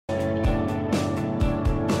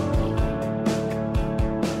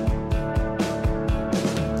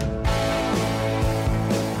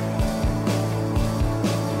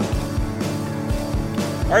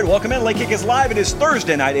All right, welcome in. Late Kick is live. It is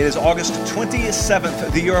Thursday night. It is August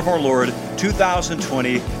 27th, the year of our Lord,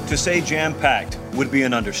 2020. To say jam-packed would be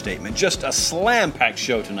an understatement. Just a slam-packed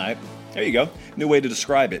show tonight. There you go. New way to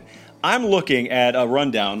describe it. I'm looking at a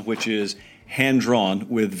rundown, which is hand-drawn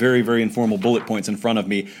with very, very informal bullet points in front of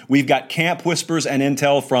me. We've got camp whispers and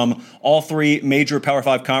intel from all three major Power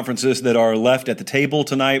 5 conferences that are left at the table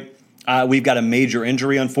tonight. We've got a major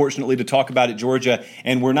injury, unfortunately, to talk about at Georgia,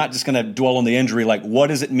 and we're not just going to dwell on the injury. Like, what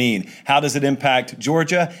does it mean? How does it impact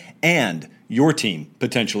Georgia and your team,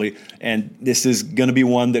 potentially? And this is going to be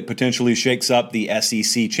one that potentially shakes up the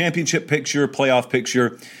SEC championship picture, playoff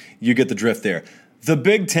picture. You get the drift there. The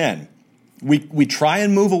Big Ten. We try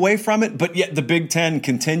and move away from it, but yet the Big Ten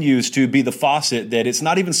continues to be the faucet that it's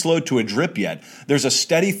not even slowed to a drip yet. There's a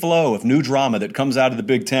steady flow of new drama that comes out of the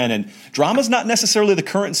Big Ten, and drama's not necessarily the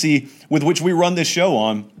currency with which we run this show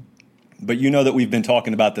on, but you know that we've been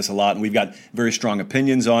talking about this a lot, and we've got very strong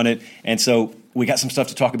opinions on it, and so we got some stuff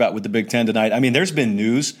to talk about with the Big Ten tonight. I mean, there's been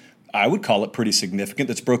news, I would call it pretty significant,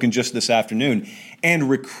 that's broken just this afternoon, and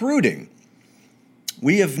recruiting.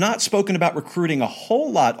 We have not spoken about recruiting a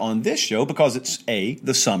whole lot on this show because it's A,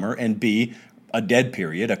 the summer, and B, a dead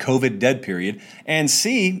period, a COVID dead period, and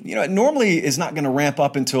C, it normally is not going to ramp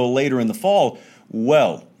up until later in the fall.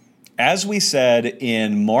 Well, as we said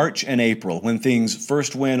in March and April, when things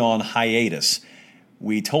first went on hiatus,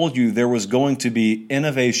 we told you there was going to be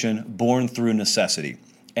innovation born through necessity.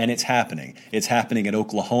 And it's happening. It's happening in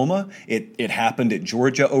Oklahoma. It happened at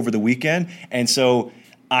Georgia over the weekend. And so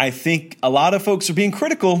I think a lot of folks are being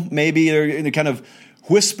critical. Maybe they're kind of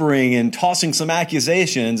whispering and tossing some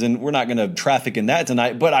accusations, and we're not going to traffic in that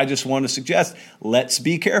tonight. But I just want to suggest, let's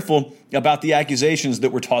be careful about the accusations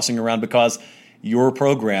that we're tossing around, because your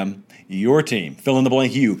program, your team, fill in the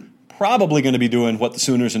blank, you, probably going to be doing what the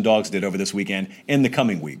Sooners and Dogs did over this weekend in the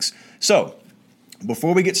coming weeks. So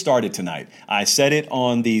before we get started tonight, I said it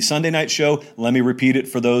on the Sunday night show. Let me repeat it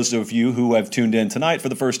for those of you who have tuned in tonight for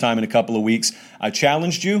the first time in a couple of weeks. I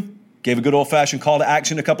challenged you, gave a good old-fashioned call to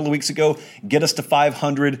action a couple of weeks ago. Get us to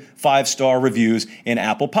 500 five-star reviews in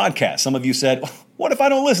Apple Podcasts. Some of you said, what if I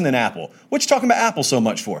don't listen in Apple? What you talking about Apple so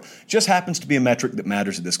much for? Just happens to be a metric that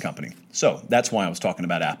matters at this company. So that's why I was talking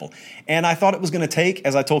about Apple. And I thought it was going to take,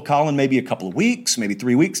 as I told Colin, maybe a couple of weeks, maybe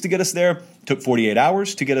 3 weeks to get us there. It took 48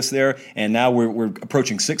 hours to get us there, and now we're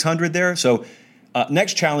approaching 600 there. So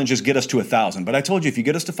next challenge is get us to 1,000. But I told you, if you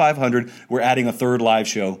get us to 500, we're adding a third live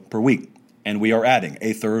show per week. And we are adding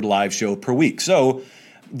a third live show per week. So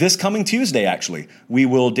this coming Tuesday, actually, we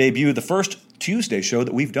will debut the first Tuesday show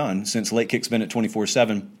that we've done since Late Kick's been at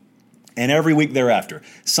 24/7. And every week thereafter,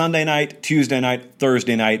 Sunday night, Tuesday night,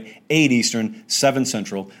 Thursday night, 8 Eastern, 7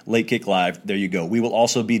 Central, Late Kick Live. There you go. We will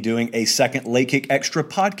also be doing a second Late Kick Extra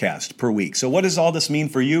podcast per week. So what does all this mean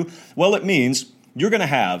for you? Well, it means you're going to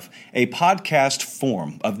have a podcast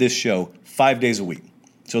form of this show 5 days a week.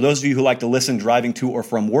 So those of you who like to listen driving to or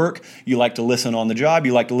from work, you like to listen on the job,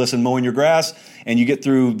 you like to listen mowing your grass, and you get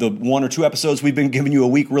through the 1 or 2 episodes we've been giving you a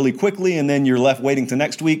week really quickly, and then you're left waiting to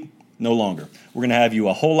next week. No longer. We're going to have you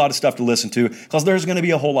a whole lot of stuff to listen to, because there's going to be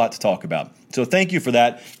a whole lot to talk about. So thank you for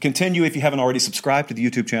that. Continue, if you haven't already, subscribe to the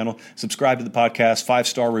YouTube channel, subscribe to the podcast,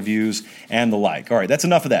 5-star reviews, and the like. All right, that's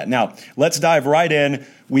enough of that. Now, let's dive right in.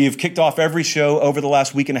 We've kicked off every show over the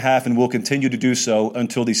last week and a half, and we'll continue to do so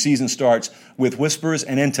until the season starts, with whispers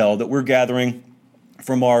and intel that we're gathering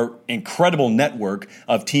from our incredible network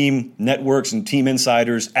of team networks and team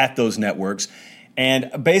insiders at those networks.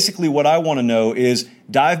 And basically what I want to know is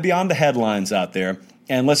dive beyond the headlines out there,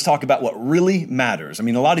 and let's talk about what really matters. I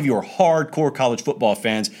mean, a lot of you are hardcore college football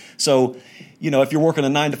fans. So, if you're working a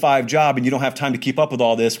 9-to-5 job and you don't have time to keep up with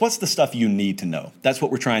all this, what's the stuff you need to know? That's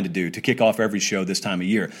what we're trying to do to kick off every show this time of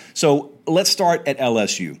year. So let's start at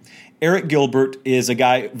LSU. Eric Gilbert is a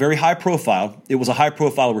guy very high profile. It was a high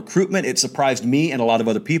profile recruitment. It surprised me and a lot of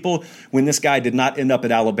other people when this guy did not end up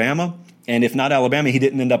at Alabama. And if not Alabama, he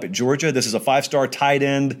didn't end up at Georgia. This is a 5-star tight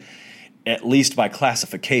end, at least by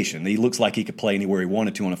classification. He looks like he could play anywhere he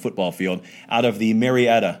wanted to on a football field, out of the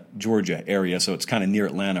Marietta, Georgia area. So it's kind of near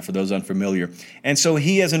Atlanta for those unfamiliar. And so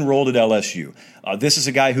he has enrolled at LSU. This is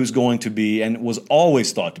a guy who's going to be, and was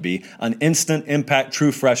always thought to be, an instant impact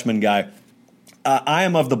true freshman guy. I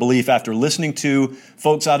am of the belief, after listening to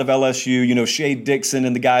folks out of LSU, Shea Dixon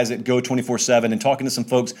and the guys at Go 24/7, and talking to some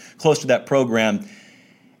folks close to that program,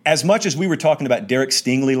 as much as we were talking about Derek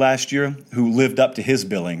Stingley last year, who lived up to his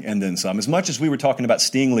billing and then some, as much as we were talking about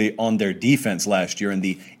Stingley on their defense last year and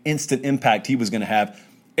the instant impact he was going to have,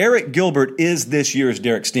 Eric Gilbert is this year's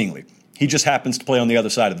Derek Stingley. He just happens to play on the other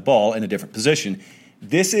side of the ball in a different position.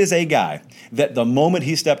 This is a guy that the moment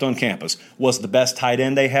he stepped on campus was the best tight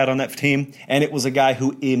end they had on that team, and it was a guy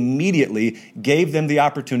who immediately gave them the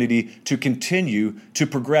opportunity to continue to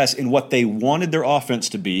progress in what they wanted their offense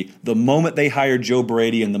to be the moment they hired Joe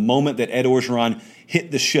Brady and the moment that Ed Orgeron hit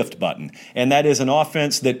the shift button. And that is an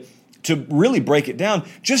offense that, to really break it down,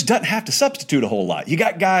 just doesn't have to substitute a whole lot. You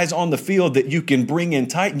got guys on the field that you can bring in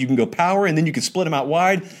tight and you can go power, and then you can split them out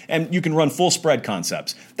wide and you can run full spread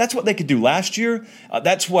concepts. That's what they could do last year.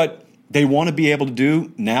 That's what they want to be able to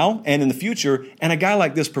do now and in the future. And a guy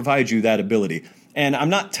like this provides you that ability. And I'm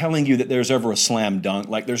not telling you that there's ever a slam dunk.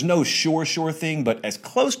 Like, there's no sure thing, but as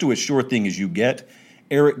close to a sure thing as you get,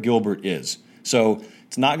 Eric Gilbert is. So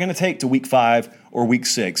it's not going to take to week 5 or week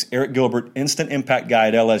 6. Eric Gilbert, instant impact guy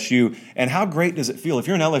at LSU. And how great does it feel if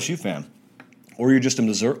you're an LSU fan or you're just an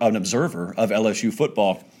observer of LSU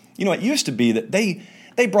football? You know, it used to be that they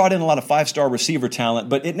brought in a lot of 5-star receiver talent,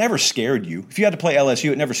 but it never scared you. If you had to play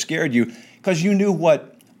LSU, it never scared you because you knew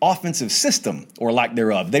what offensive system, or lack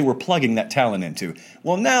thereof, they were plugging that talent into.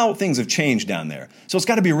 Well, now things have changed down there. So it's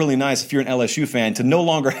got to be really nice if you're an LSU fan to no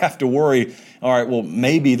longer have to worry, all right, well,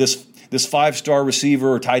 maybe this 5-star receiver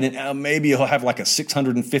or tight end, maybe he'll have like a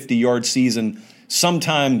 650-yard season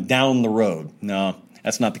sometime down the road. No,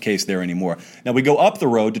 that's not the case there anymore. Now we go up the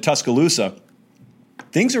road to Tuscaloosa.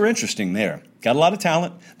 Things are interesting there. Got a lot of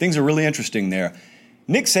talent. Things are really interesting there.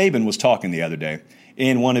 Nick Saban was talking the other day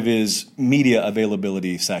in one of his media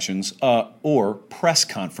availability sessions, or press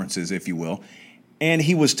conferences, if you will, and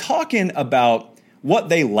he was talking about what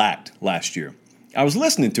they lacked last year. I was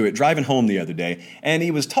listening to it driving home the other day, and he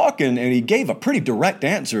was talking, and he gave a pretty direct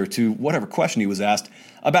answer to whatever question he was asked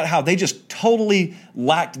about how they just totally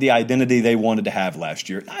lacked the identity they wanted to have last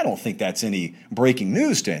year. I don't think that's any breaking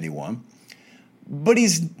news to anyone, but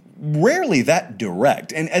he's rarely that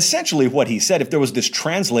direct. And essentially what he said, if there was this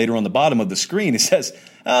translator on the bottom of the screen, it says,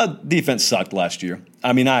 defense sucked last year.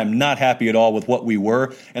 I mean, I'm not happy at all with what we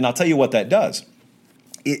were, and I'll tell you what that does.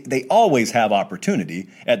 They always have opportunity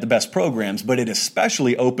at the best programs, but it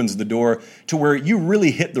especially opens the door to where you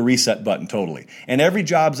really hit the reset button totally. And every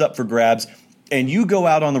job's up for grabs, and you go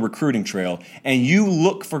out on the recruiting trail, and you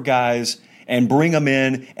look for guys and bring them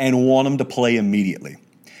in and want them to play immediately.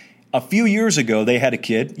 A few years ago, they had a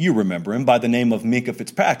kid, you remember him, by the name of Minkah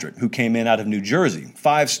Fitzpatrick, who came in out of New Jersey.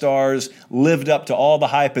 5 stars, lived up to all the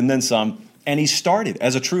hype and then some, and he started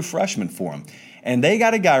as a true freshman for him. And they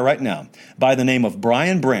got a guy right now by the name of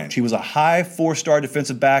Brian Branch. He was a high 4-star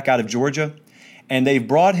defensive back out of Georgia, and they've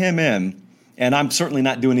brought him in, and I'm certainly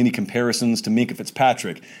not doing any comparisons to Minkah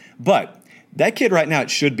Fitzpatrick, but that kid right now, it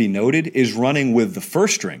should be noted, is running with the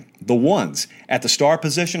first string, the ones, at the star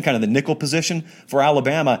position, kind of the nickel position for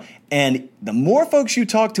Alabama. And the more folks you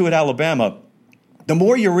talk to at Alabama, the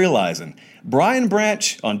more you're realizing Brian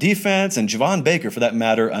Branch on defense and Javon Baker, for that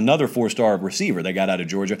matter, another 4-star receiver they got out of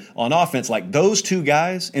Georgia, on offense, like those two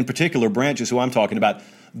guys, in particular, Branch is who I'm talking about,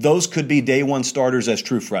 those could be day one starters as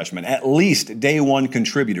true freshmen, at least day one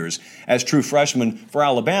contributors as true freshmen for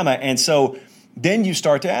Alabama. And so then you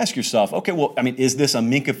start to ask yourself, okay, well, I mean, is this a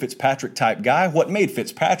Minkah Fitzpatrick type guy? What made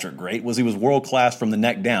Fitzpatrick great was he was world-class from the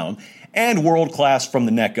neck down and world-class from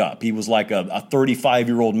the neck up. He was like a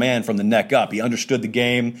 35-year-old man from the neck up. He understood the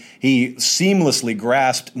game. He seamlessly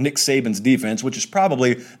grasped Nick Saban's defense, which is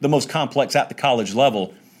probably the most complex at the college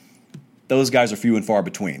level. Those guys are few and far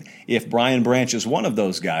between. If Brian Branch is one of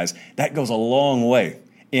those guys, that goes a long way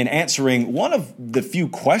in answering one of the few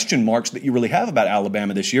question marks that you really have about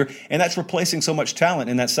Alabama this year, and that's replacing so much talent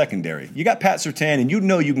in that secondary. You got Pat Surtain, and you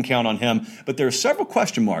know you can count on him, but there are several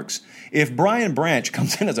question marks. If Brian Branch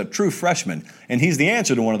comes in as a true freshman, and he's the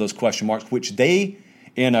answer to one of those question marks, which they,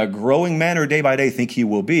 in a growing manner day by day, think he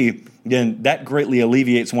will be, then that greatly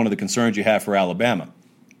alleviates one of the concerns you have for Alabama.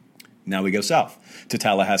 Now we go south to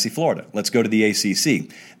Tallahassee, Florida. Let's go to the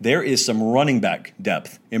ACC. There is some running back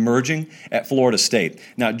depth emerging at Florida State.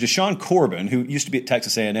 Now, Deshaun Corbin, who used to be at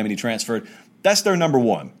Texas A&M and he transferred, that's their number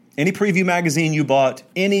one. Any preview magazine you bought,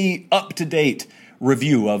 any up-to-date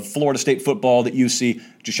review of Florida State football that you see,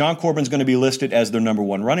 Deshaun Corbin's going to be listed as their number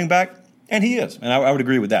one running back, and he is, and I would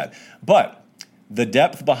agree with that. But the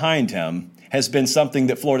depth behind him has been something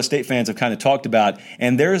that Florida State fans have kind of talked about,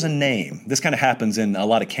 and there's a name. This kind of happens in a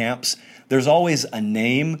lot of camps. There's always a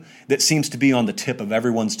name that seems to be on the tip of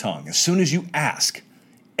everyone's tongue. As soon as you ask,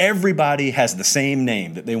 everybody has the same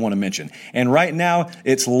name that they want to mention. And right now,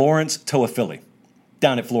 it's Lawrence Toafili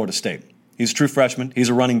down at Florida State. He's a true freshman. He's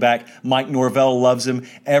a running back. Mike Norvell loves him.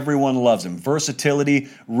 Everyone loves him. Versatility,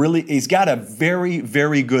 really, he's got a very,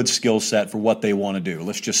 very good skill set for what they want to do.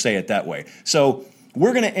 Let's just say it that way. So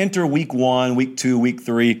we're going to enter week 1, week 2, week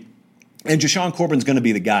 3 And Jashaun Corbin's going to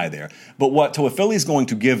be the guy there. But what Toafili's going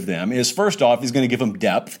to give them is, first off, he's going to give them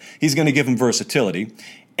depth. He's going to give them versatility.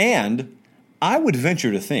 And I would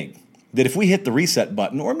venture to think that if we hit the reset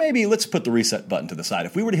button, or maybe let's put the reset button to the side,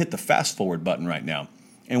 if we were to hit the fast forward button right now,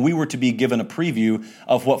 and we were to be given a preview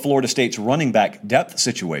of what Florida State's running back depth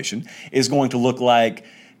situation is going to look like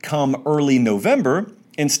come early November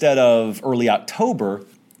instead of early October,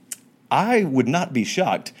 I would not be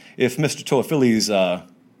shocked if Mr. Toafili's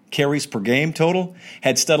carries per game total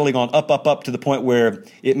had steadily gone up to the point where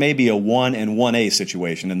it may be a 1 and 1A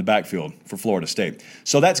situation in the backfield for Florida State.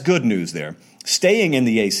 So that's good news there. Staying in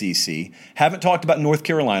the ACC, haven't talked about North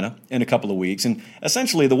Carolina in a couple of weeks, and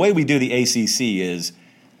essentially the way we do the ACC is,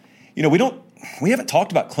 we haven't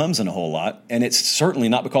talked about Clemson a whole lot, and it's certainly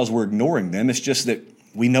not because we're ignoring them. It's just that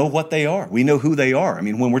we know what they are. We know who they are. I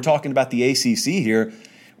mean, when we're talking about the ACC here,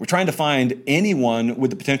 we're trying to find anyone with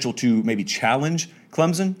the potential to maybe challenge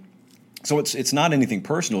Clemson. So it's not anything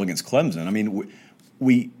personal against Clemson. I mean,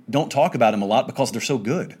 we don't talk about them a lot because they're so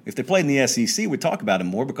good. If they played in the SEC, we'd talk about them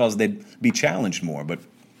more because they'd be challenged more. But,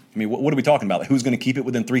 I mean, what are we talking about? Like, who's going to keep it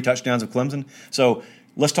within 3 touchdowns of Clemson? So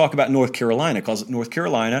let's talk about North Carolina, because North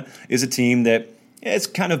Carolina is a team that it's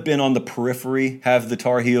kind of been on the periphery, have the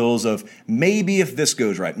Tar Heels of maybe if this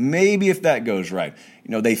goes right, maybe if that goes right.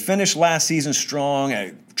 They finished last season strong,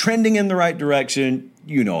 trending in the right direction.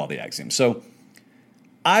 You know all the axioms. So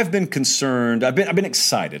I've been concerned. I've been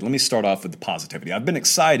excited. Let me start off with the positivity. I've been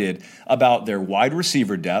excited about their wide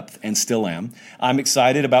receiver depth, and still am. I'm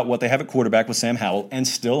excited about what they have at quarterback with Sam Howell, and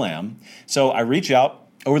still am. So I reach out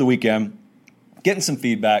over the weekend, getting some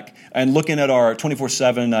feedback, and looking at our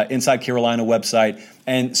 24/7 Inside Carolina website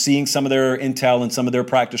and seeing some of their intel and some of their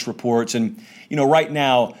practice reports. And, right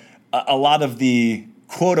now, a lot of the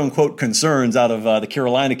quote-unquote concerns out of the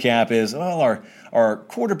Carolina camp is, our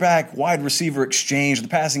quarterback wide receiver exchange, the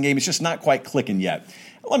passing game, it's just not quite clicking yet.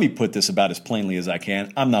 Let me put this about as plainly as I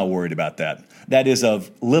can. I'm not worried about that. That is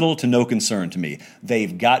of little to no concern to me.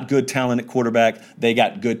 They've got good talent at quarterback. They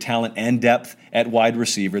got good talent and depth at wide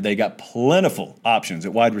receiver. They got plentiful options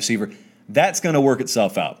at wide receiver. That's going to work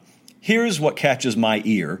itself out. Here's what catches my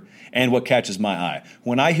ear and what catches my eye.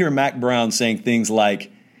 When I hear Mac Brown saying things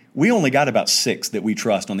like, we only got about 6 that we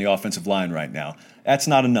trust on the offensive line right now, that's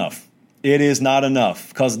not enough. It is not enough,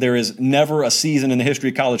 because there is never a season in the history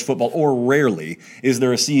of college football, or rarely is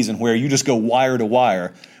there a season where you just go wire to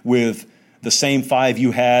wire with the same 5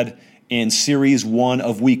 you had in Series 1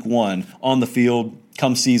 of Week 1 on the field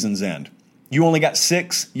come season's end. You only got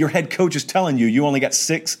 6. Your head coach is telling you only got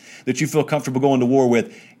 6 that you feel comfortable going to war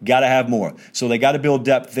with. Got to have more. So they got to build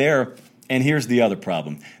depth there. And here's the other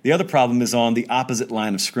problem. The other problem is on the opposite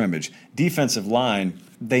line of scrimmage. Defensive line,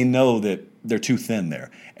 they know that they're too thin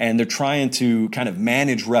there. And they're trying to kind of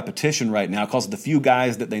manage repetition right now because the few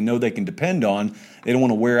guys that they know they can depend on, they don't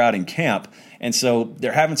want to wear out in camp. And so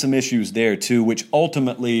they're having some issues there too, which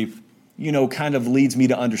ultimately, kind of leads me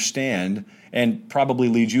to understand, and probably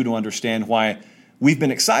leads you to understand, why we've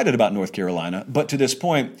been excited about North Carolina, but to this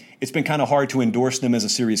point, it's been kind of hard to endorse them as a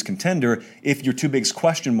serious contender if your 2 biggest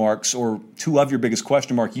question marks, or 2 of your biggest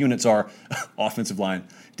question mark units, are offensive line,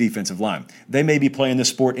 defensive line. They may be playing this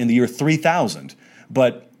sport in the year 3000,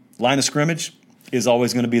 but line of scrimmage is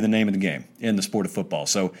always going to be the name of the game in the sport of football.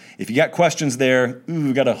 So if you got questions there,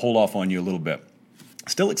 we've got to hold off on you a little bit.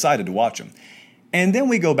 Still excited to watch them. And then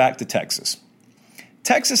we go back to Texas.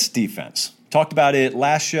 Texas defense. Talked about it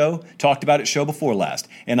last show, talked about it show before last,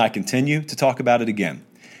 and I continue to talk about it again.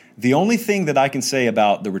 The only thing that I can say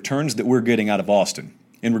about the returns that we're getting out of Austin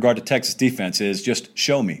in regard to Texas defense is just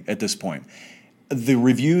show me at this point. The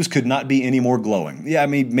reviews could not be any more glowing. Yeah, I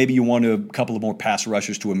mean, maybe you want a couple of more pass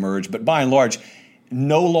rushers to emerge, but by and large,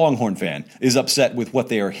 no Longhorn fan is upset with what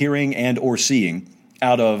they are hearing and or seeing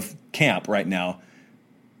out of camp right now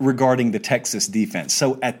regarding the Texas defense.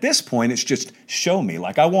 So at this point, it's just show me.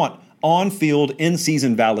 Like, I want on-field,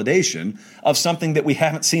 in-season validation of something that we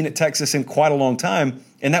haven't seen at Texas in quite a long time,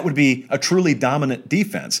 and that would be a truly dominant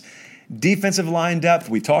defense. Defensive line depth,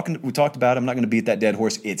 we talked about it. I'm not going to beat that dead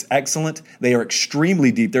horse. It's excellent. They are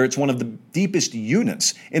extremely deep there. It's one of the deepest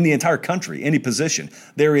units in the entire country, any position.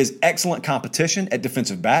 There is excellent competition at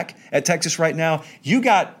defensive back at Texas right now. You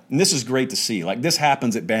got, and this is great to see, like this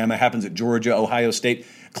happens at Bama, happens at Georgia, Ohio State,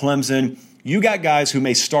 Clemson. You got guys who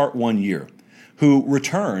may start 1 year, who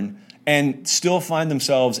return and still find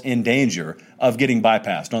themselves in danger of getting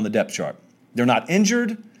bypassed on the depth chart. They're not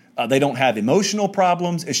injured. They don't have emotional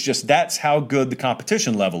problems. It's just that's how good the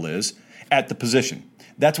competition level is at the position.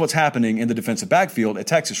 That's what's happening in the defensive backfield at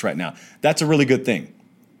Texas right now. That's a really good thing.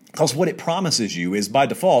 Because what it promises you is, by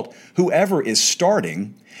default, whoever is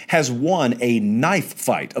starting has won a knife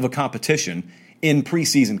fight of a competition in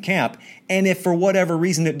preseason camp. And if for whatever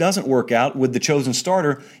reason it doesn't work out with the chosen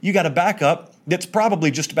starter, you got a backup that's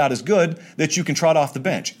probably just about as good that you can trot off the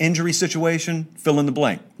bench. Injury situation, fill in the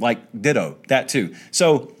blank. Like ditto, that too.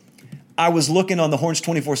 So I was looking on the Horns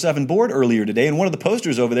 24/7 board earlier today, and one of the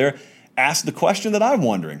posters over there asked the question that I'm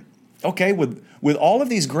wondering. Okay, with all of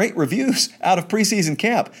these great reviews out of preseason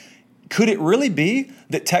camp, could it really be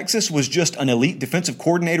that Texas was just an elite defensive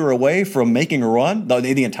coordinator away from making a run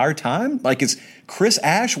the entire time? Like, is Chris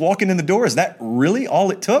Ash walking in the door? Is that really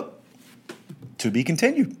all it took? To be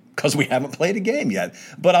continued, because we haven't played a game yet.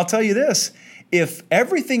 But I'll tell you this, if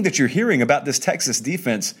everything that you're hearing about this Texas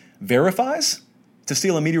defense verifies, to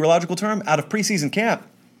steal a meteorological term, out of preseason camp,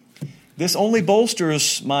 this only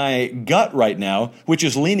bolsters my gut right now, which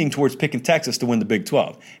is leaning towards picking Texas to win the Big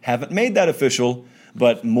 12. Haven't made that official,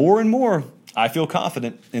 but more and more, I feel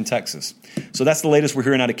confident in Texas. So that's the latest we're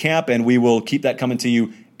hearing out of camp, and we will keep that coming to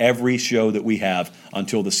you every show that we have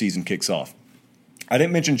until the season kicks off. I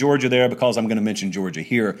didn't mention Georgia there because I'm going to mention Georgia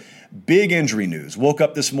here. Big injury news. Woke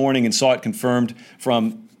up this morning and saw it confirmed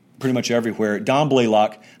from pretty much everywhere. Don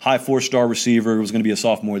Blaylock, high 4-star receiver, who was going to be a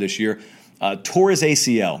sophomore this year, tore his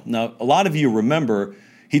ACL. Now, a lot of you remember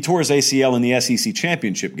he tore his ACL in the SEC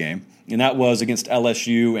championship game, and that was against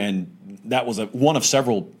LSU, and that was one of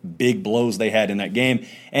several big blows they had in that game.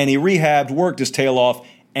 And he rehabbed, worked his tail off,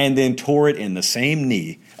 and then tore it in the same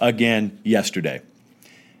knee again yesterday.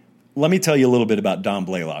 Let me tell you a little bit about Don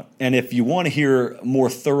Blaylock. And if you want to hear more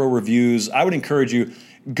thorough reviews, I would encourage you,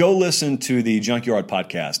 go listen to the Junkyard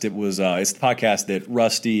podcast. It's the podcast that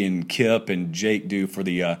Rusty and Kip and Jake do for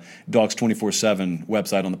the Dogs 24/7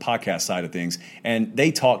 website on the podcast side of things. And they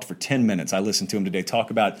talked for 10 minutes. I listened to him today talk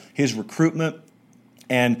about his recruitment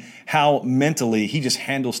and how mentally he just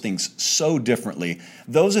handles things so differently.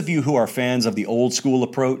 Those of you who are fans of the old school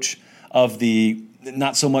approach, of the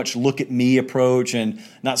not so much look at me approach and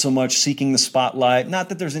not so much seeking the spotlight. Not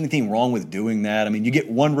that there's anything wrong with doing that. I mean, you get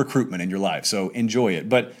one recruitment in your life, so enjoy it.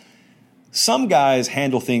 But some guys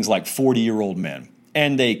handle things like 40-year-old men,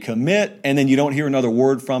 and they commit, and then you don't hear another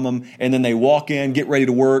word from them, and then they walk in, get ready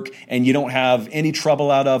to work, and you don't have any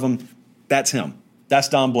trouble out of them. That's him. That's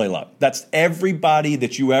Don Blaylock. That's everybody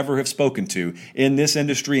that you ever have spoken to in this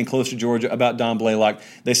industry and close to Georgia about Don Blaylock.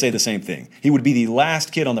 They say the same thing. He would be the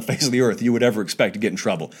last kid on the face of the earth you would ever expect to get in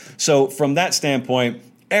trouble. So from that standpoint,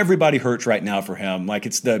 everybody hurts right now for him. Like,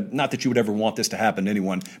 it's not that you would ever want this to happen to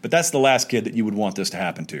anyone, but that's the last kid that you would want this to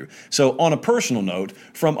happen to. So on a personal note,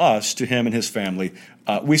 from us to him and his family,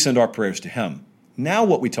 we send our prayers to him. Now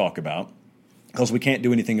what we talk about, because we can't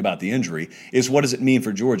do anything about the injury, is what does it mean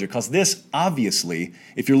for Georgia? Because this, obviously,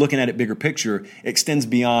 if you're looking at it bigger picture, extends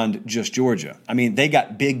beyond just Georgia. I mean, they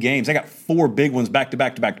got big games. They got 4 big ones back to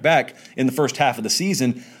back to back to back in the first half of the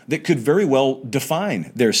season that could very well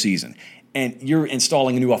define their season. And you're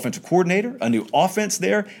installing a new offensive coordinator, a new offense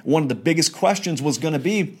there. One of the biggest questions was going to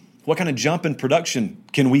be, what kind of jump in production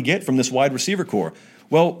can we get from this wide receiver core?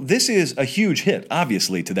 Well, this is a huge hit,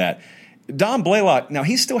 obviously, to that. Don Blaylock, now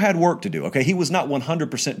he still had work to do, okay? He was not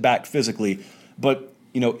 100% back physically, but,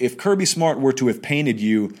 if Kirby Smart were to have painted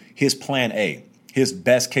you his plan A, his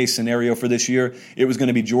best case scenario for this year, it was going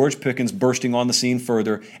to be George Pickens bursting on the scene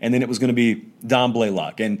further, and then it was going to be Don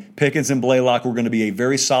Blaylock. And Pickens and Blaylock were going to be a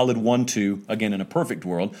very solid 1-2, again, in a perfect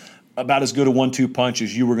world, about as good a 1-2 punch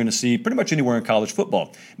as you were going to see pretty much anywhere in college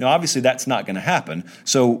football. Now, obviously, that's not going to happen.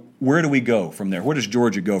 So where do we go from there? Where does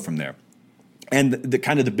Georgia go from there? And the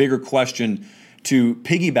kind of the bigger question to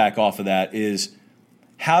piggyback off of that is,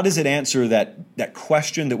 how does it answer that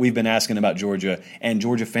question that we've been asking about Georgia and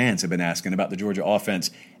Georgia fans have been asking about the Georgia offense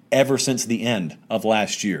ever since the end of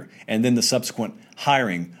last year and then the subsequent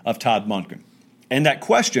hiring of Todd Monken? And that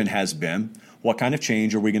question has been, what kind of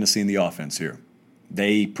change are we going to see in the offense here?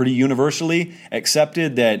 They pretty universally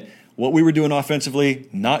accepted that what we were doing offensively,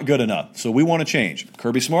 not good enough. So we want to change.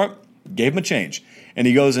 Kirby Smart gave him a change. And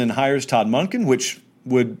he goes and hires Todd Monken, which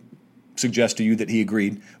would suggest to you that he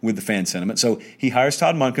agreed with the fan sentiment. So he hires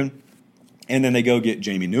Todd Monken, and then they go get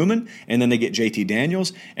Jamie Newman, and then they get JT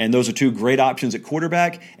Daniels, and those are 2 great options at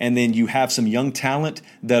quarterback. And then you have some young talent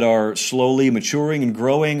that are slowly maturing and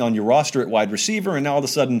growing on your roster at wide receiver, and now all of a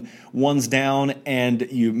sudden one's down, and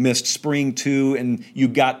you missed spring 2, and you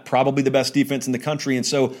got probably the best defense in the country. And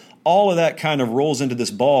so all of that kind of rolls into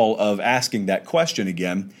this ball of asking that question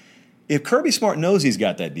again. If Kirby Smart knows he's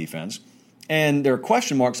got that defense, And there are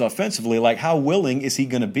question marks offensively, like how willing is he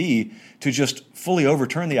going to be to just fully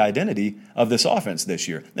overturn the identity of this offense this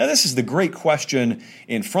year? Now, this is the great question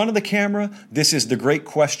in front of the camera. This is the great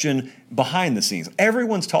question behind the scenes.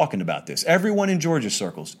 Everyone's talking about this. Everyone in Georgia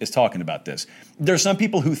circles is talking about this. There are some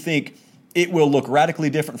people who think it will look radically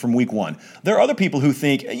different from week one. There are other people who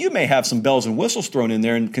think you may have some bells and whistles thrown in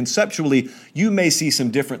there, and conceptually, you may see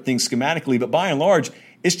some different things schematically, but by and large,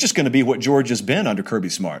 it's just going to be what Georgia's been under Kirby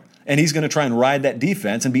Smart. And he's going to try and ride that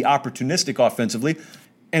defense and be opportunistic offensively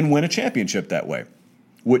and win a championship that way.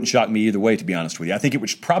 Wouldn't shock me either way, to be honest with you. I think it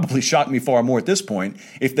would probably shock me far more at this point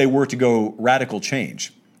if they were to go radical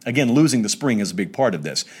change. Again, losing the spring is a big part of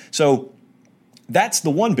this. So that's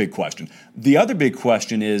the one big question. The other big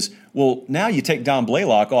question is, well, now you take Don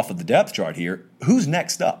Blaylock off of the depth chart here. Who's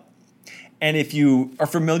next up? And if you are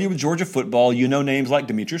familiar with Georgia football, you know names like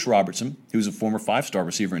Demetrius Robertson, who's a former five-star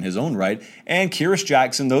receiver in his own right, and Kyrus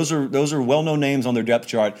Jackson. Those are well-known names on their depth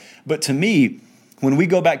chart. But to me, when we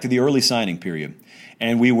go back to the early signing period,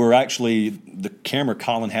 and we were actually, the camera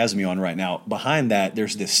Colin has me on right now, behind that,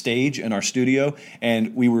 there's this stage in our studio,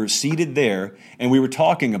 and we were seated there, and we were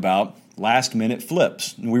talking about last-minute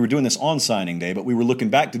flips. And we were doing this on signing day, but we were looking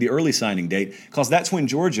back to the early signing date because that's when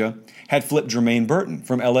Georgia had flipped Jermaine Burton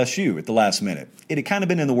from LSU at the last minute. It had kind of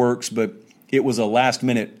been in the works, but it was a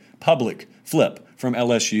last-minute public flip from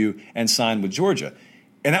LSU and signed with Georgia.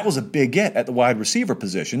 And that was a big get at the wide receiver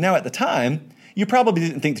position. Now, at the time, you probably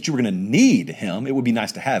didn't think that you were going to need him. It would be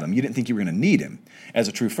nice to have him. You didn't think you were going to need him as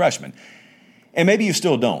a true freshman. And maybe you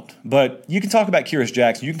still don't. But you can talk about Kyrus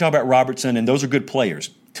Jackson. You can talk about Robertson, and those are good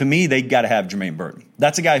players. To me, they got to have Jermaine Burton.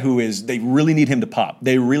 That's a guy they really need him to pop.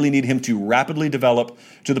 They really need him to rapidly develop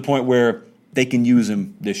to the point where they can use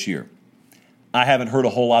him this year. I haven't heard a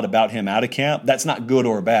whole lot about him out of camp. That's not good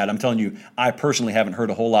or bad. I'm telling you, I personally haven't heard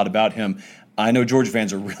a whole lot about him. I know Georgia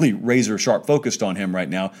fans are really razor sharp focused on him right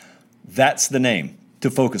now. That's the name to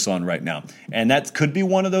focus on right now. And that could be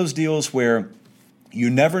one of those deals where you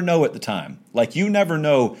never know at the time. Like you never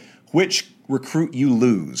know which recruit you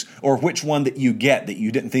lose or which one that you get that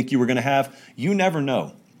you didn't think you were going to have. You never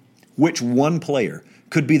know which one player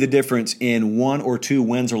could be the difference in 1 or 2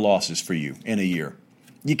 wins or losses for you in a year.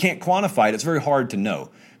 You can't quantify it. It's very hard to know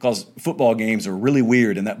because football games are really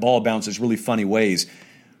weird and that ball bounces really funny ways.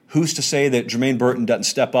 Who's to say that Jermaine Burton doesn't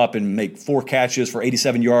step up and make 4 catches for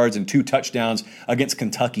 87 yards and 2 touchdowns against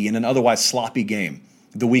Kentucky in an otherwise sloppy game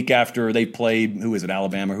the week after they played,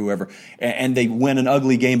 Alabama, whoever, and they win an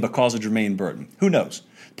ugly game because of Jermaine Burton? Who knows?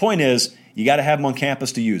 Point is, you got to have him on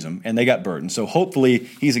campus to use him, and they got Burton. So hopefully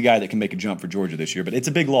he's a guy that can make a jump for Georgia this year. But it's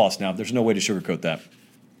a big loss now. There's no way to sugarcoat that.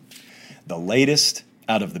 The latest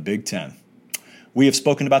out of the Big Ten. We have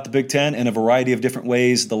spoken about the Big Ten in a variety of different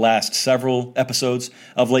ways the last several episodes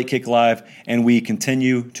of Late Kick Live, and we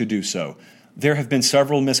continue to do so. There have been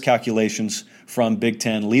several miscalculations from Big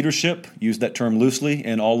Ten leadership, use that term loosely,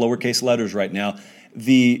 in all lowercase letters right now.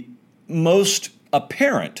 The most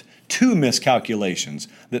apparent 2 miscalculations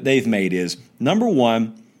that they've made is, number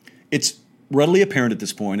one, it's readily apparent at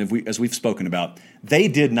this point, as we've spoken about, they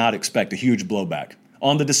did not expect a huge blowback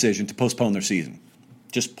on the decision to postpone their season.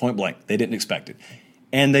 Just point blank. They didn't expect it.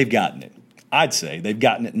 And they've gotten it. I'd say they've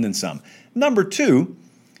gotten it and then some. Number 2,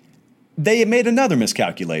 they made another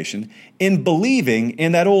miscalculation in believing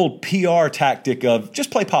in that old PR tactic of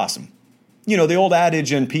just play possum. You know, the old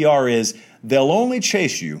adage in PR is they'll only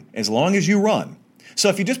chase you as long as you run. So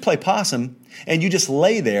if you just play possum and you just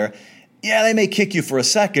lay there, yeah, they may kick you for a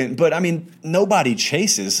second, but I mean, nobody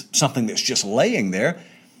chases something that's just laying there.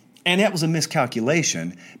 And that was a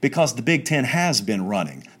miscalculation because the Big Ten has been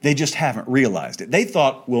running. They just haven't realized it. They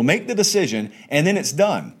thought, we'll make the decision, and then it's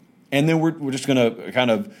done. And then we're just going to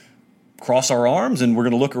kind of cross our arms, and we're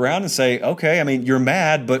going to look around and say, okay, I mean, you're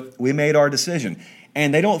mad, but we made our decision.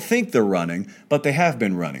 And they don't think they're running, but they have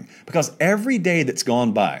been running. Because every day that's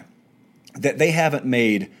gone by that they haven't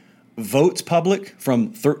made votes public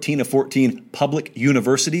from 13 of 14 public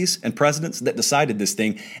universities and presidents that decided this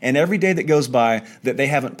thing, and every day that goes by that they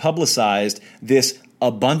haven't publicized this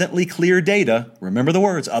abundantly clear data, remember the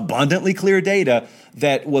words, abundantly clear data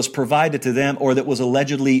that was provided to them or that was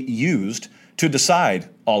allegedly used to decide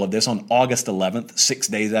all of this on August 11th, 6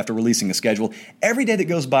 days after releasing a schedule. Every day that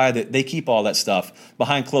goes by that they keep all that stuff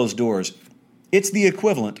behind closed doors, it's the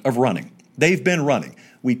equivalent of running. They've been running.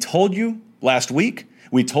 We told you last week,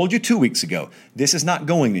 we told you 2 weeks ago, this is not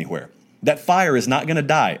going anywhere. That fire is not going to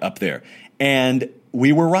die up there. And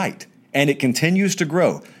we were right. And it continues to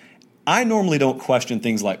grow. I normally don't question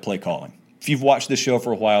things like play calling. If you've watched this show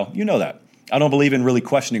for a while, you know that. I don't believe in really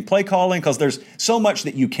questioning play calling because there's so much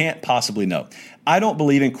that you can't possibly know. I don't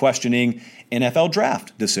believe in questioning NFL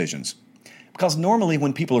draft decisions. Because normally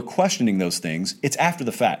when people are questioning those things, it's after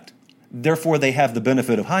the fact. Therefore, they have the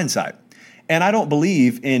benefit of hindsight. And I don't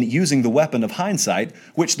believe in using the weapon of hindsight,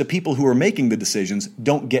 which the people who are making the decisions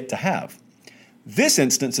don't get to have. This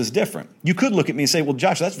instance is different. You could look at me and say, well,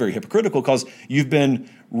 Josh, that's very hypocritical because you've been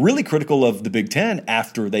really critical of the Big Ten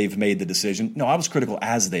after they've made the decision. No, I was critical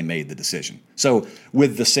as they made the decision. So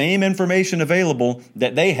with the same information available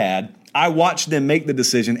that they had, I watched them make the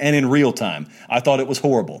decision, and in real time, I thought it was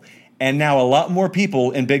horrible. And now a lot more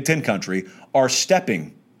people in Big Ten country are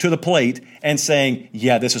stepping to the plate and saying,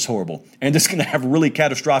 yeah, this is horrible. And this is going to have really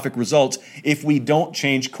catastrophic results if we don't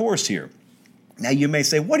change course here. Now, you may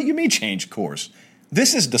say, what do you mean change course?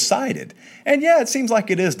 This is decided. And yeah, it seems like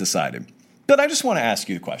it is decided. But I just want to ask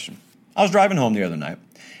you a question. I was driving home the other night,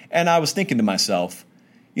 and I was thinking to myself,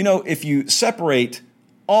 if you separate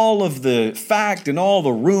all of the fact and all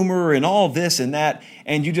the rumor and all this and that,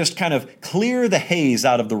 and you just kind of clear the haze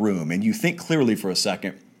out of the room and you think clearly for a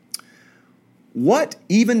second, what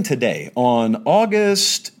even today, on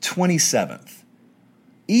August 27th,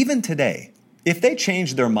 even today, if they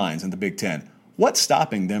changed their minds in the Big Ten, what's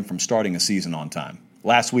stopping them from starting a season on time?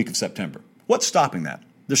 Last week of September. What's stopping that?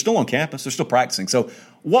 They're still on campus. They're still practicing. So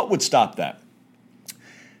what would stop that?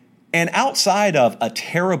 And outside of a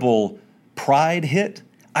terrible pride hit,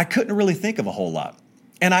 I couldn't really think of a whole lot.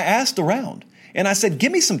 And I asked around, and I said,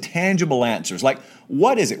 give me some tangible answers. Like,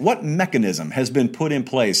 what is it? What mechanism has been put in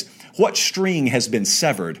place? What string has been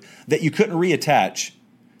severed that you couldn't reattach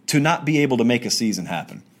to not be able to make a season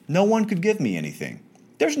happen? No one could give me anything.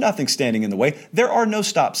 There's nothing standing in the way. There are no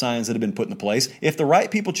stop signs that have been put into place. If the right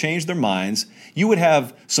people changed their minds, you would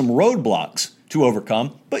have some roadblocks to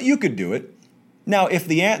overcome, but you could do it. Now, if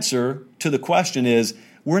the answer to the question is,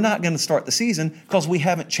 we're not going to start the season because we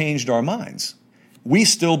haven't changed our minds, we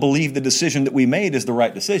still believe the decision that we made is the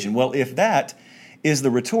right decision. Well, if that is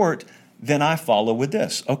the retort, then I follow with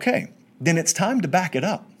this. Okay, then it's time to back it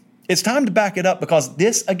up. It's time to back it up because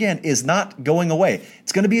this, again, is not going away.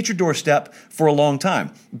 It's going to be at your doorstep for a long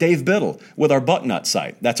time. Dave Biddle with our Bucknut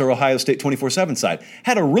site, that's our Ohio State 24/7 site,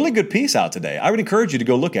 had a really good piece out today. I would encourage you to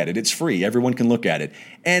go look at it. It's free. Everyone can look at it.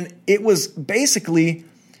 And it was basically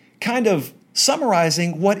kind of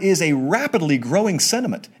summarizing what is a rapidly growing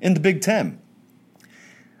sentiment in the Big Ten.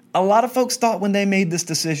 A lot of folks thought when they made this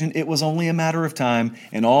decision, it was only a matter of time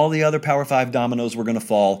and all the other Power 5 dominoes were going to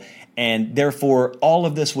fall, and therefore all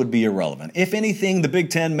of this would be irrelevant. If anything, the Big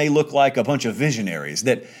Ten may look like a bunch of visionaries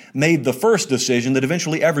that made the first decision that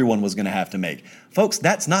eventually everyone was going to have to make. Folks,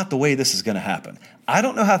 that's not the way this is going to happen. I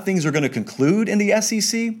don't know how things are going to conclude in the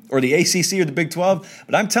SEC or the ACC or the Big 12,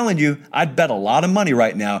 but I'm telling you, I'd bet a lot of money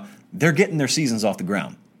right now they're getting their seasons off the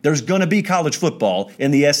ground. There's going to be college football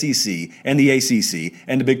in the SEC and the ACC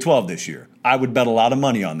and the Big 12 this year. I would bet a lot of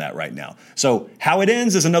money on that right now. So how it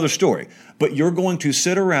ends is another story. But you're going to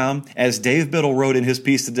sit around, as Dave Biddle wrote in his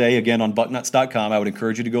piece today, again on bucknuts.com. I would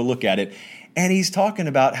encourage you to go look at it. And he's talking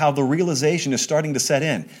about how the realization is starting to set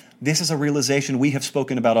in. This is a realization we have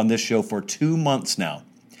spoken about on this show for 2 months now.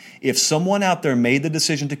 If someone out there made the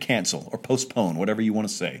decision to cancel or postpone, whatever you want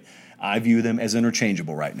to say, I view them as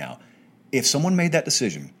interchangeable right now. If someone made that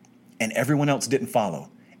decision and everyone else didn't follow,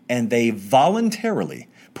 and they voluntarily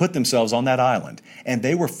put themselves on that island, and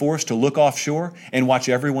they were forced to look offshore and watch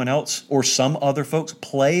everyone else or some other folks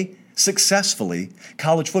play successfully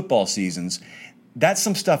college football seasons, that's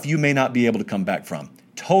some stuff you may not be able to come back from.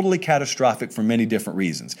 Totally catastrophic for many different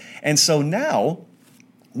reasons. And so now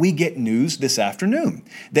we get news this afternoon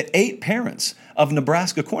that 8 parents of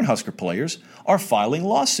Nebraska Cornhusker players are filing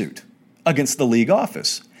lawsuit against the league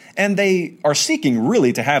office. And they are seeking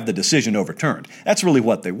really to have the decision overturned. That's really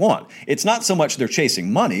what they want. It's not so much they're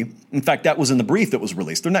chasing money. In fact, that was in the brief that was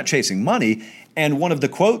released. They're not chasing money. And one of the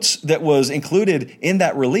quotes that was included in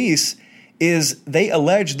that release is they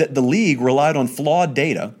allege that the league relied on flawed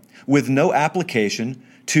data with no application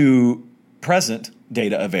to present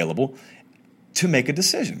data available to make a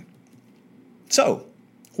decision. So,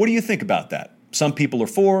 what do you think about that? Some people are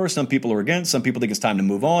for, some people are against, some people think it's time to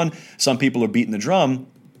move on, some people are beating the drum.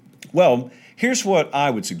 Well, here's what I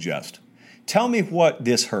would suggest. Tell me what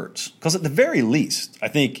this hurts. Because at the very least, I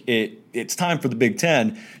think it's time for the Big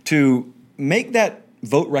Ten to make that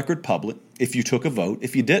vote record public if you took a vote.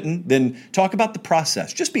 If you didn't, then talk about the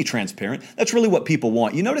process. Just be transparent. That's really what people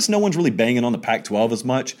want. You notice no one's really banging on the Pac-12 as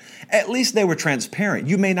much. At least they were transparent.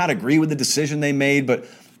 You may not agree with the decision they made, but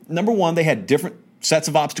number one, they had different sets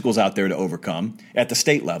of obstacles out there to overcome at the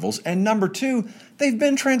state levels. And number two, they've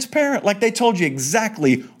been transparent. Like they told you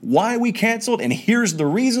exactly why we canceled, and here's the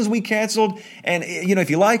reasons we canceled. And, if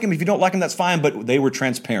you like them, if you don't like them, that's fine, but they were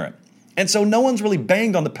transparent. And so no one's really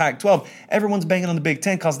banged on the Pac-12. Everyone's banging on the Big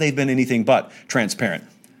Ten because they've been anything but transparent.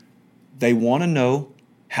 They want to know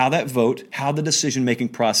how that vote, how the decision-making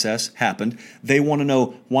process happened. They want to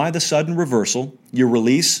know why the sudden reversal. You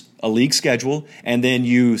release a league schedule, and then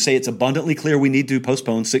you say it's abundantly clear we need to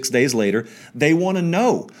postpone 6 days later. They want to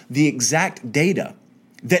know the exact data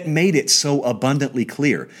that made it so abundantly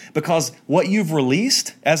clear. Because what you've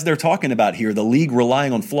released, as they're talking about here, the league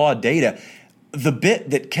relying on flawed data, the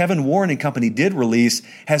bit that Kevin Warren and company did release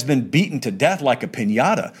has been beaten to death like a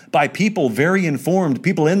piñata by people very informed.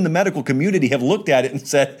 People in the medical community have looked at it and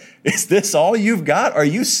said, is this all you've got? Are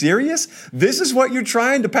you serious? This is what you're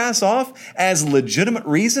trying to pass off as legitimate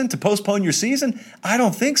reason to postpone your season? I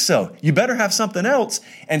don't think so. You better have something else.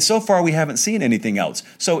 And so far, we haven't seen anything else.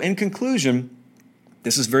 So in conclusion,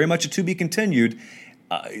 this is very much a to be continued.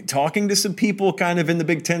 Talking to some people kind of in the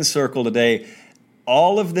Big Ten circle today,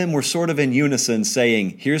 all of them were sort of in unison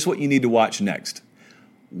saying, here's what you need to watch next.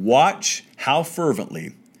 Watch how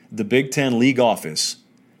fervently the Big Ten league office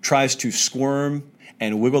tries to squirm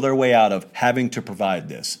and wiggle their way out of having to provide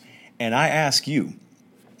this. And I ask you,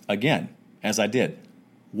 again, as I did,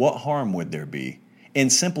 what harm would there be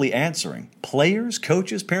in simply answering? Players,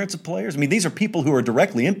 coaches, parents of players? I mean, these are people who are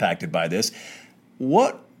directly impacted by this.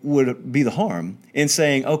 What would be the harm in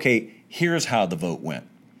saying, okay, here's how the vote went?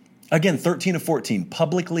 Again, 13 of 14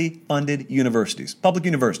 publicly funded universities, public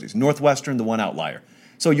universities, Northwestern, the one outlier.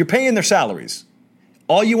 So you're paying their salaries.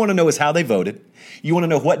 All you want to know is how they voted. You want to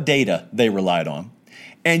know what data they relied on.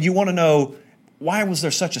 And you want to know, why was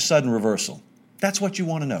there such a sudden reversal? That's what you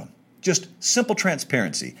want to know. Just simple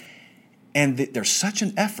transparency. And there's such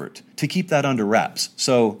an effort to keep that under wraps.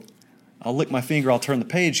 So I'll lick my finger, I'll turn the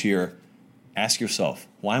page here. Ask yourself,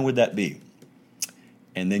 why would that be?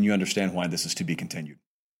 And then you understand why this is to be continued.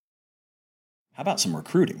 How about some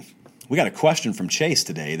recruiting? We got a question from Chase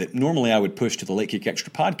today that normally I would push to the Late Kick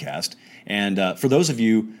Extra podcast. And for those of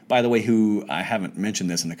you, by the way, who I haven't mentioned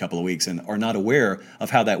this in a couple of weeks and are not aware of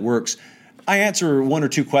how that works, I answer 1 or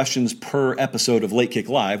 2 questions per episode of Late Kick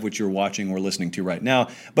Live, which you're watching or listening to right now.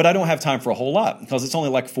 But I don't have time for a whole lot because it's only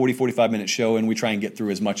like a 40, 45-minute show, and we try and get through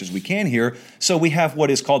as much as we can here. So we have what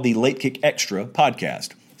is called the Late Kick Extra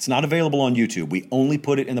podcast. It's not available on YouTube. We only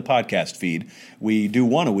put it in the podcast feed. We do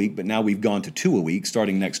 1 a week, but now we've gone to 2 a week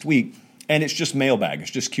starting next week. And it's just mailbag. It's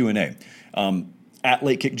just Q&A. At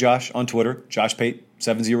Late Kick Josh on Twitter,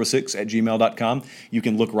 joshpate706@gmail.com. You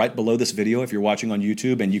can look right below this video if you're watching on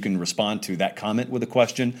YouTube, and you can respond to that comment with a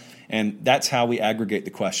question. And that's how we aggregate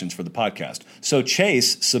the questions for the podcast. So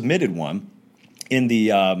Chase submitted one in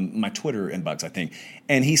the my Twitter inbox, I think.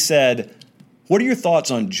 And he said, what are your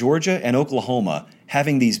thoughts on Georgia and Oklahoma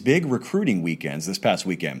having these big recruiting weekends this past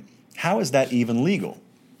weekend? How is that even legal?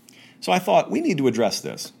 So I thought we need to address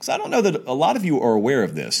this because I don't know that a lot of you are aware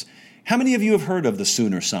of this. How many of you have heard of the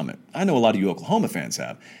Sooner Summit? I know a lot of you Oklahoma fans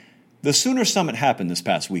have. The Sooner Summit happened this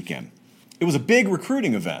past weekend. It was a big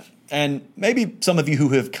recruiting event. And maybe some of you who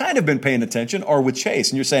have kind of been paying attention are with Chase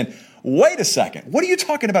and you're saying, wait a second, what are you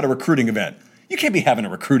talking about a recruiting event? You can't be having a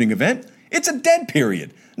recruiting event. It's a dead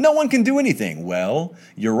period. No one can do anything. Well,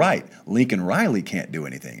 you're right. Lincoln Riley can't do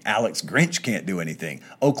anything. Alex Grinch can't do anything.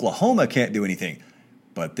 Oklahoma can't do anything.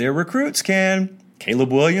 But their recruits can.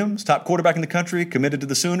 Caleb Williams, top quarterback in the country, committed to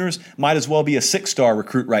the Sooners, might as well be a 6-star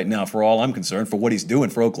recruit right now for all I'm concerned, for what he's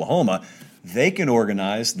doing for Oklahoma. They can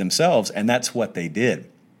organize themselves, and that's what they did.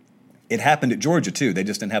 It happened at Georgia, too. They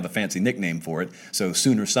just didn't have a fancy nickname for it, so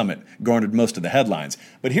Sooner Summit garnered most of the headlines.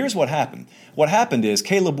 But here's what happened. What happened is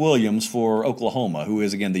Caleb Williams for Oklahoma, who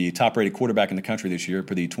is, again, the top-rated quarterback in the country this year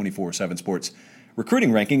per the 24/7 Sports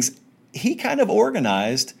recruiting rankings, he kind of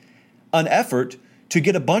organized an effort to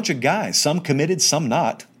get a bunch of guys, some committed, some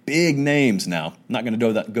not, big names now. I'm not going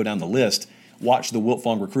to go down the list. Watch the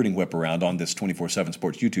Wiltfong Recruiting Whip around on this 24/7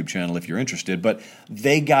 Sports YouTube channel if you're interested. But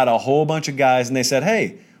they got a whole bunch of guys, and they said,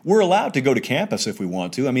 hey, we're allowed to go to campus if we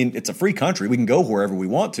want to. I mean, it's a free country. We can go wherever we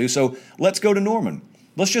want to. So let's go to Norman.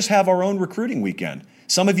 Let's just have our own recruiting weekend.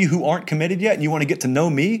 Some of you who aren't committed yet and you want to get to know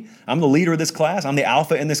me, I'm the leader of this class. I'm the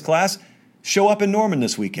alpha in this class. Show up in Norman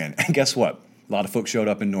this weekend. And guess what? A lot of folks showed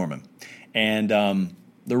up in Norman. And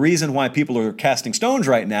the reason why people are casting stones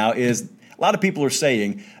right now is a lot of people are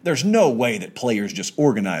saying there's no way that players just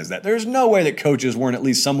organized that. There's no way that coaches weren't at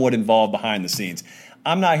least somewhat involved behind the scenes.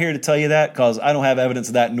 I'm not here to tell you that because I don't have evidence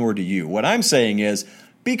of that, nor do you. What I'm saying is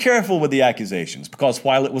be careful with the accusations because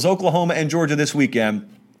while it was Oklahoma and Georgia this weekend,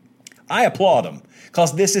 I applaud them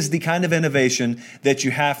because this is the kind of innovation that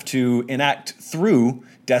you have to enact through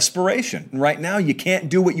desperation. And right now, you can't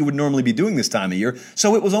do what you would normally be doing this time of year,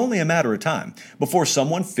 so it was only a matter of time before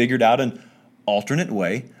someone figured out an alternate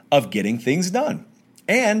way of getting things done.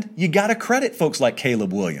 And you got to credit folks like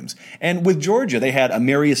Caleb Williams. And with Georgia, they had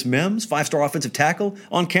Amarius Mims, 5-star offensive tackle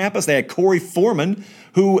on campus. They had Corey Foreman,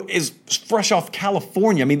 who is fresh off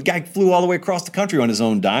California. I mean, the guy flew all the way across the country on his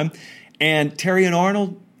own dime. And Terry and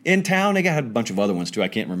Arnold in town. They had a bunch of other ones, too. I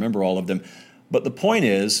can't remember all of them. But the point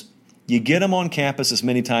is, you get them on campus as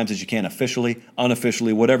many times as you can, officially,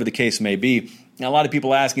 unofficially, whatever the case may be. Now, a lot of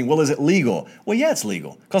people asking, well, is it legal? Well, yeah, it's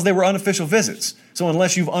legal because they were unofficial visits. So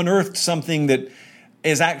unless you've unearthed something that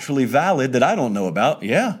is actually valid that I don't know about,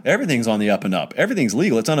 yeah, everything's on the up and up. Everything's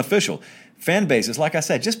legal. It's unofficial. Fan bases, like I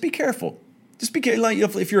said, just be careful. Just be careful. Like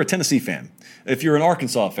if you're a Tennessee fan, if you're an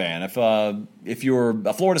Arkansas fan, if you're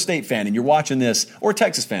a Florida State fan and you're watching this, or a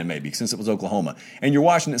Texas fan maybe, since it was Oklahoma, and you're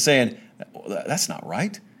watching it saying, that's not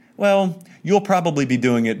right. Well, you'll probably be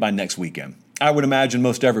doing it by next weekend. I would imagine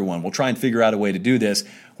most everyone will try and figure out a way to do this,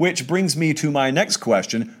 which brings me to my next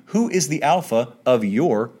question. Who is the alpha of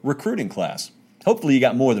your recruiting class? Hopefully you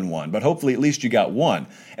got more than one, but hopefully at least you got one.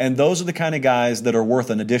 And those are the kind of guys that are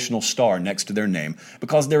worth an additional star next to their name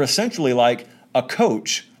because they're essentially like a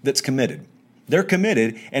coach that's committed. They're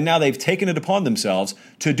committed, and now they've taken it upon themselves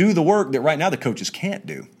to do the work that right now the coaches can't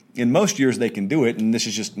do. In most years, they can do it, and this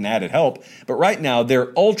is just an added help. But right now,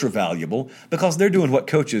 they're ultra valuable because they're doing what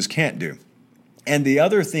coaches can't do. And the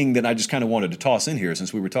other thing that I just kind of wanted to toss in here,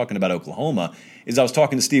 since we were talking about Oklahoma, is I was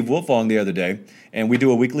talking to Steve Wiltfong the other day, and we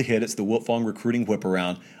do a weekly hit. It's the Wiltfong Recruiting Whip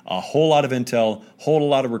Around. A whole lot of intel, whole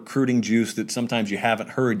lot of recruiting juice that sometimes you haven't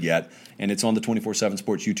heard yet, and it's on the 24/7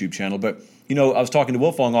 Sports YouTube channel. But, I was talking to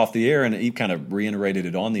Wiltfong off the air, and he kind of reiterated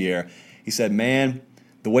it on the air. He said, man,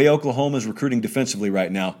 the way Oklahoma is recruiting defensively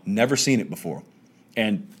right now, never seen it before.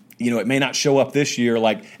 And, it may not show up this year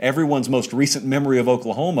like everyone's most recent memory of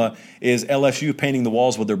Oklahoma is LSU painting the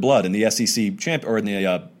walls with their blood in the SEC or in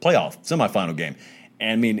the playoff semifinal game.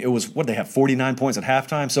 And, it was, what did they have, 49 points at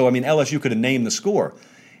halftime? So, LSU could have named the score.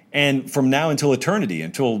 And from now until eternity,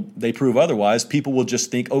 until they prove otherwise, people will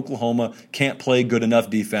just think Oklahoma can't play good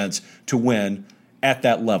enough defense to win at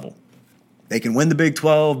that level. They can win the Big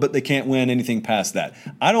 12, but they can't win anything past that.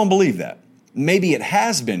 I don't believe that. Maybe it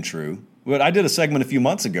has been true, but I did a segment a few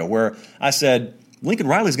months ago where I said Lincoln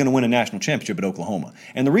Riley's going to win a national championship at Oklahoma.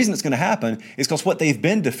 And the reason it's going to happen is because what they've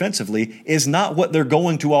been defensively is not what they're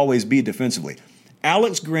going to always be defensively.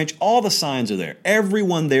 Alex Grinch, all the signs are there.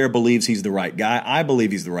 Everyone there believes he's the right guy. I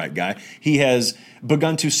believe he's the right guy. He has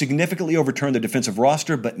begun to significantly overturn the defensive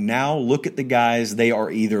roster, but now look at the guys they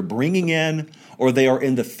are either bringing in or they are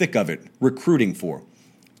in the thick of it recruiting for.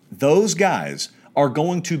 Those guys are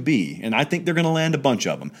going to be, and I think they're going to land a bunch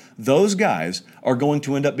of them, those guys are going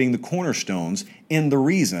to end up being the cornerstones in the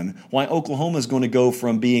reason why Oklahoma is going to go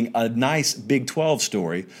from being a nice Big 12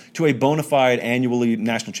 story to a bona fide annually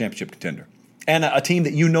national championship contender. And a team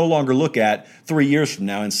that you no longer look at 3 years from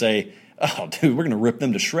now and say, oh, dude, we're going to rip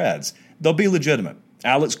them to shreds. They'll be legitimate.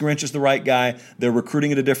 Alex Grinch is the right guy. They're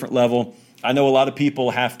recruiting at a different level. I know a lot of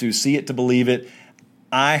people have to see it to believe it.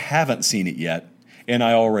 I haven't seen it yet, and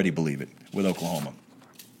I already believe it with Oklahoma.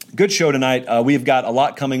 Good show tonight. We've got a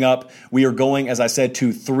lot coming up. We are going, as I said,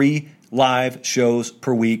 to 3 live shows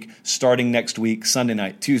per week starting next week, Sunday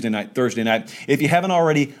night, Tuesday night, Thursday night. If you haven't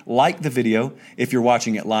already, like the video if you're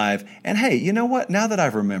watching it live. And hey, you know what? Now that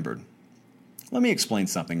I've remembered, let me explain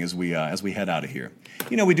something as we head out of here.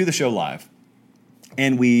 We do the show live,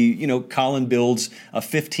 and Colin builds a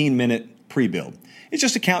 15-minute pre-build. It's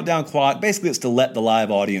just a countdown clock. Basically, it's to let the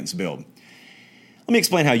live audience build. Let me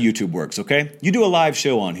explain how YouTube works, okay? You do a live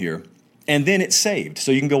show on here, and then it's saved,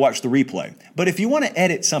 so you can go watch the replay. But if you want to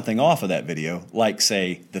edit something off of that video, like,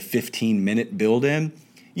 say, the 15-minute build-in,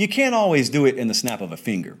 you can't always do it in the snap of a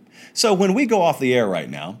finger. So when we go off the air right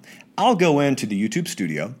now, I'll go into the YouTube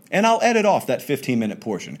studio, and I'll edit off that 15-minute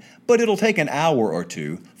portion. But it'll take an hour or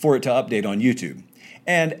two for it to update on YouTube.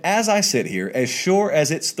 And as I sit here, as sure as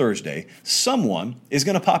it's Thursday, someone is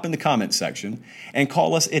going to pop in the comments section and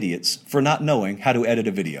call us idiots for not knowing how to edit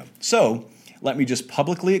a video. So let me just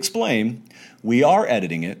publicly explain, we are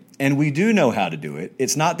editing it, and we do know how to do it.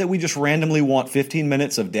 It's not that we just randomly want 15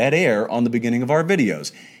 minutes of dead air on the beginning of our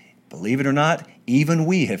videos. Believe it or not, even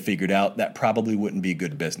we have figured out that probably wouldn't be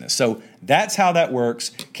good business. So that's how that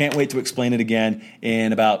works. Can't wait to explain it again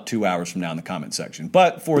in about 2 hours from now in the comment section.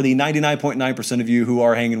 But for the 99.9% of you who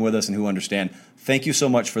are hanging with us and who understand, thank you so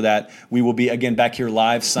much for that. We will be, again, back here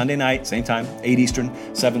live Sunday night, same time, 8 Eastern,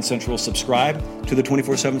 7 Central. Subscribe to the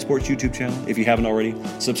 24/7 Sports YouTube channel if you haven't already.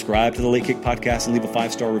 Subscribe to the Late Kick Podcast and leave a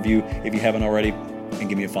 5-star review if you haven't already. And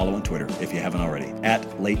give me a follow on Twitter if you haven't already,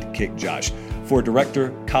 at Late Kick Josh. For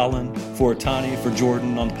Director Colin, for Tani, for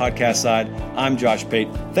Jordan on the podcast side, I'm Josh Pate.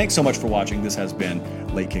 Thanks so much for watching. This has been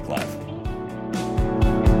Late Kick Live.